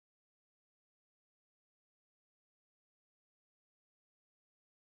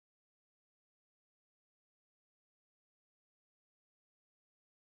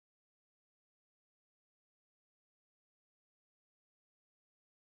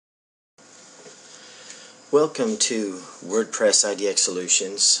Welcome to WordPress IDX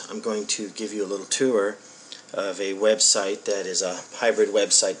Solutions. I'm going to give you a little tour of a website that is a hybrid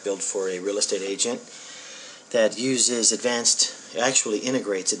website built for a real estate agent that actually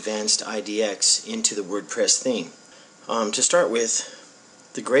integrates Advanced IDX into the WordPress theme. To start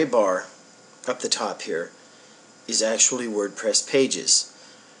with, the gray bar up the top here is actually WordPress pages.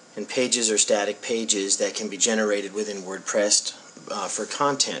 And pages are static pages that can be generated within WordPress for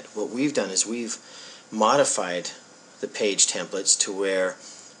content. What we've done is we've modified the page templates to where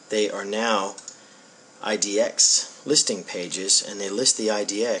they are now IDX listing pages, and they list the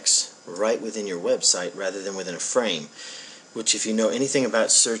IDX right within your website rather than within a frame, which, if you know anything about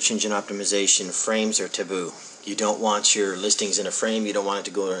search engine optimization, frames are taboo. You don't want your listings in a frame. You don't want it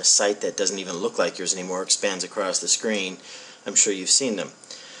to go to a site that doesn't even look like yours anymore, expands across the screen. I'm sure you've seen them.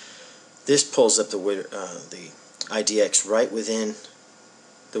 This pulls up the IDX right within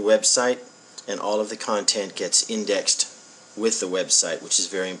the website, and all of the content gets indexed with the website, which is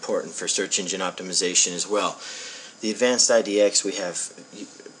very important for search engine optimization as well. The Advanced IDX, we have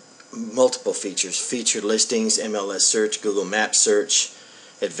multiple features: featured listings, MLS search, Google Map search,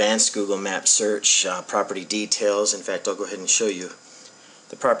 advanced Google Map search, property details. In fact, I'll go ahead and show you.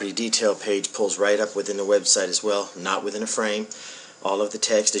 The property detail page pulls right up within the website as well, not within a frame. All of the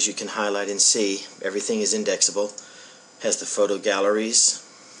text, as you can highlight and see, everything is indexable. Has the photo galleries,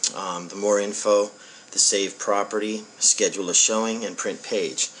 the more info, the save property, schedule a showing, and print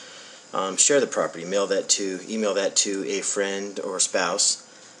page. Share the property, email that to a friend or spouse.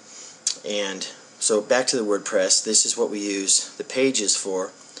 And so back to the WordPress, this is what we use the pages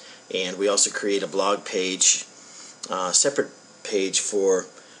for, and we also create a blog page, separate page for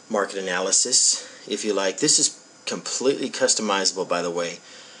market analysis if you like. This is completely customizable, by the way,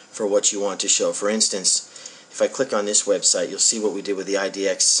 for what you want to show. For instance, if I click on this website, you'll see what we did with the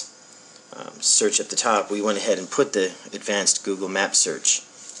IDX search at the top. We went ahead and put the advanced Google Map search,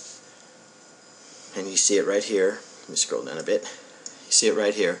 and you see it right here. Let me scroll down a bit. You see it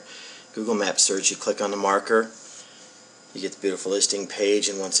right here, Google Map search. You click on the marker, you get the beautiful listing page,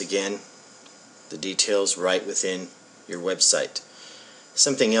 and once again the details right within your website.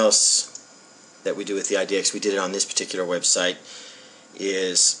 Something else that we do with the IDX, we did it on this particular website,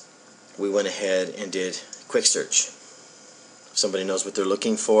 is we went ahead and did quick search. If somebody knows what they're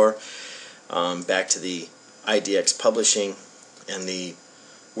looking for, back to the IDX publishing and the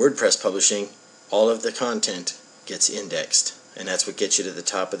WordPress publishing, all of the content gets indexed, and that's what gets you to the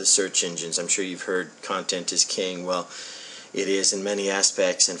top of the search engines. I'm sure you've heard content is king. Well, it is in many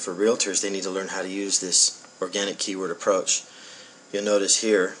aspects, and for realtors, they need to learn how to use this organic keyword approach. You'll notice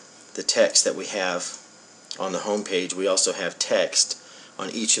here the text that we have on the home page. We also have text on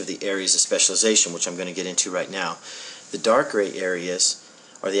each of the areas of specialization, which I'm going to get into right now. The dark gray areas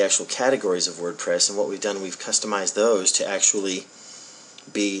are the actual categories of WordPress, and what we've done, we've customized those to actually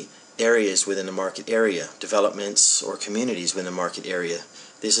be areas within the market area, developments or communities within the market area.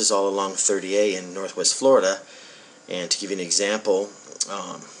 This is all along 30A in Northwest Florida, and to give you an example,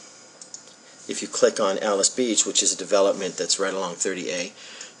 if you click on Alice Beach, which is a development that's right along 30A,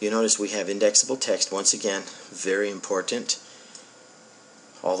 you notice we have indexable text, once again, very important,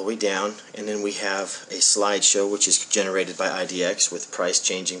 all the way down, and then we have a slideshow which is generated by IDX with price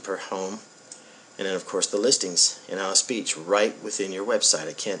changing per home, and then of course the listings in Alice Beach right within your website.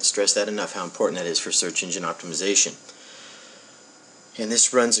 I can't stress that enough, how important that is for search engine optimization. And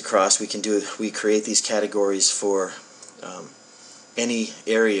this runs across, we create these categories for any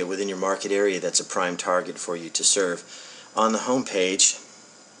area within your market area that's a prime target for you to serve. On the home page,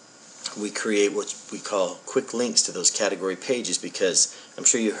 we create what we call quick links to those category pages, because I'm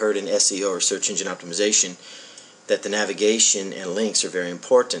sure you heard in SEO or search engine optimization that the navigation and links are very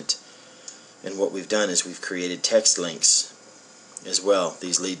important. And what we've done is we've created text links as well.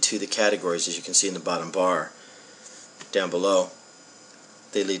 These lead to the categories, as you can see in the bottom bar down below.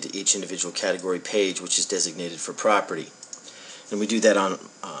 They lead to each individual category page, which is designated for property. And we do that on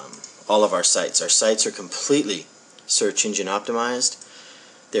all of our sites. Our sites are completely search engine optimized.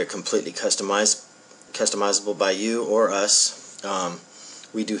 They're completely customizable by you or us.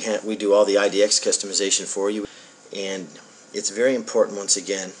 We do all the IDX customization for you, and it's very important, once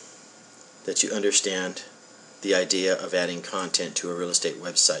again, that you understand the idea of adding content to a real estate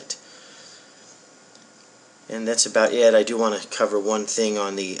website. And that's about it. I do want to cover one thing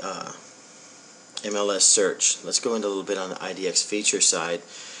on the MLS search. Let's go into a little bit on the IDX feature side.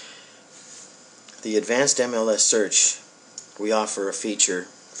 The advanced MLS search, we offer a feature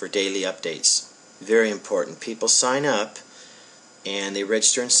for daily updates. Very important. People sign up and they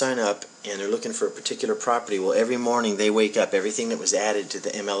register and sign up, and they're looking for a particular property. Well, every morning they wake up, everything that was added to the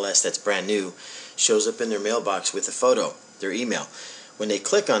MLS that's brand new shows up in their mailbox with a photo, their email. When they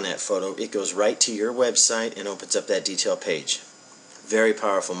click on that photo, it goes right to your website and opens up that detail page. Very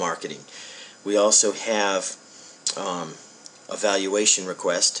powerful marketing. We also have a valuation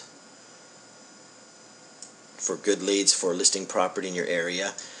request for good leads for listing property in your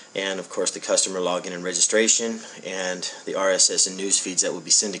area, and of course the customer login and registration, and the RSS and news feeds that will be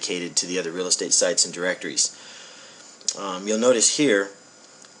syndicated to the other real estate sites and directories. You'll notice here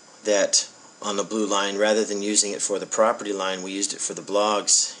that on the blue line, rather than using it for the property line, we used it for the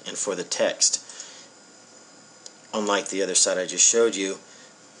blogs and for the text. Unlike the other site I just showed you,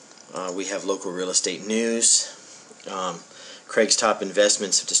 we have local real estate news, Craig's top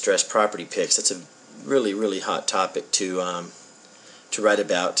investments of distressed property picks. That's a really hot topic to write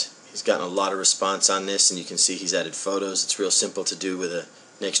about. He's gotten a lot of response on this, and you can see he's added photos. It's real simple to do with a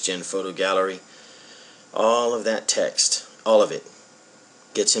next-gen photo gallery. All of that text, all of it,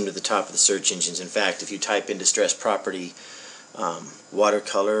 gets him to the top of the search engines. In fact, if you type in distressed property,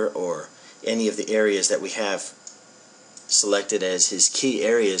 watercolor, or any of the areas that we have selected as his key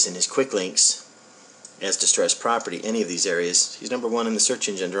areas in his quick links as distressed property, any of these areas, he's number one in the search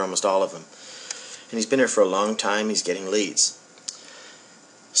engine under almost all of them. And he's been here for a long time. He's getting leads.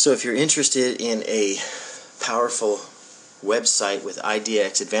 So if you're interested in a powerful website with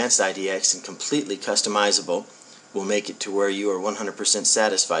IDX, Advanced IDX, and completely customizable, we'll make it to where you are 100%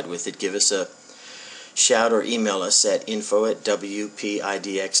 satisfied with it. Give us a shout or email us at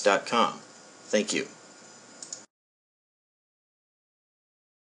info@wpidx.com. Thank you.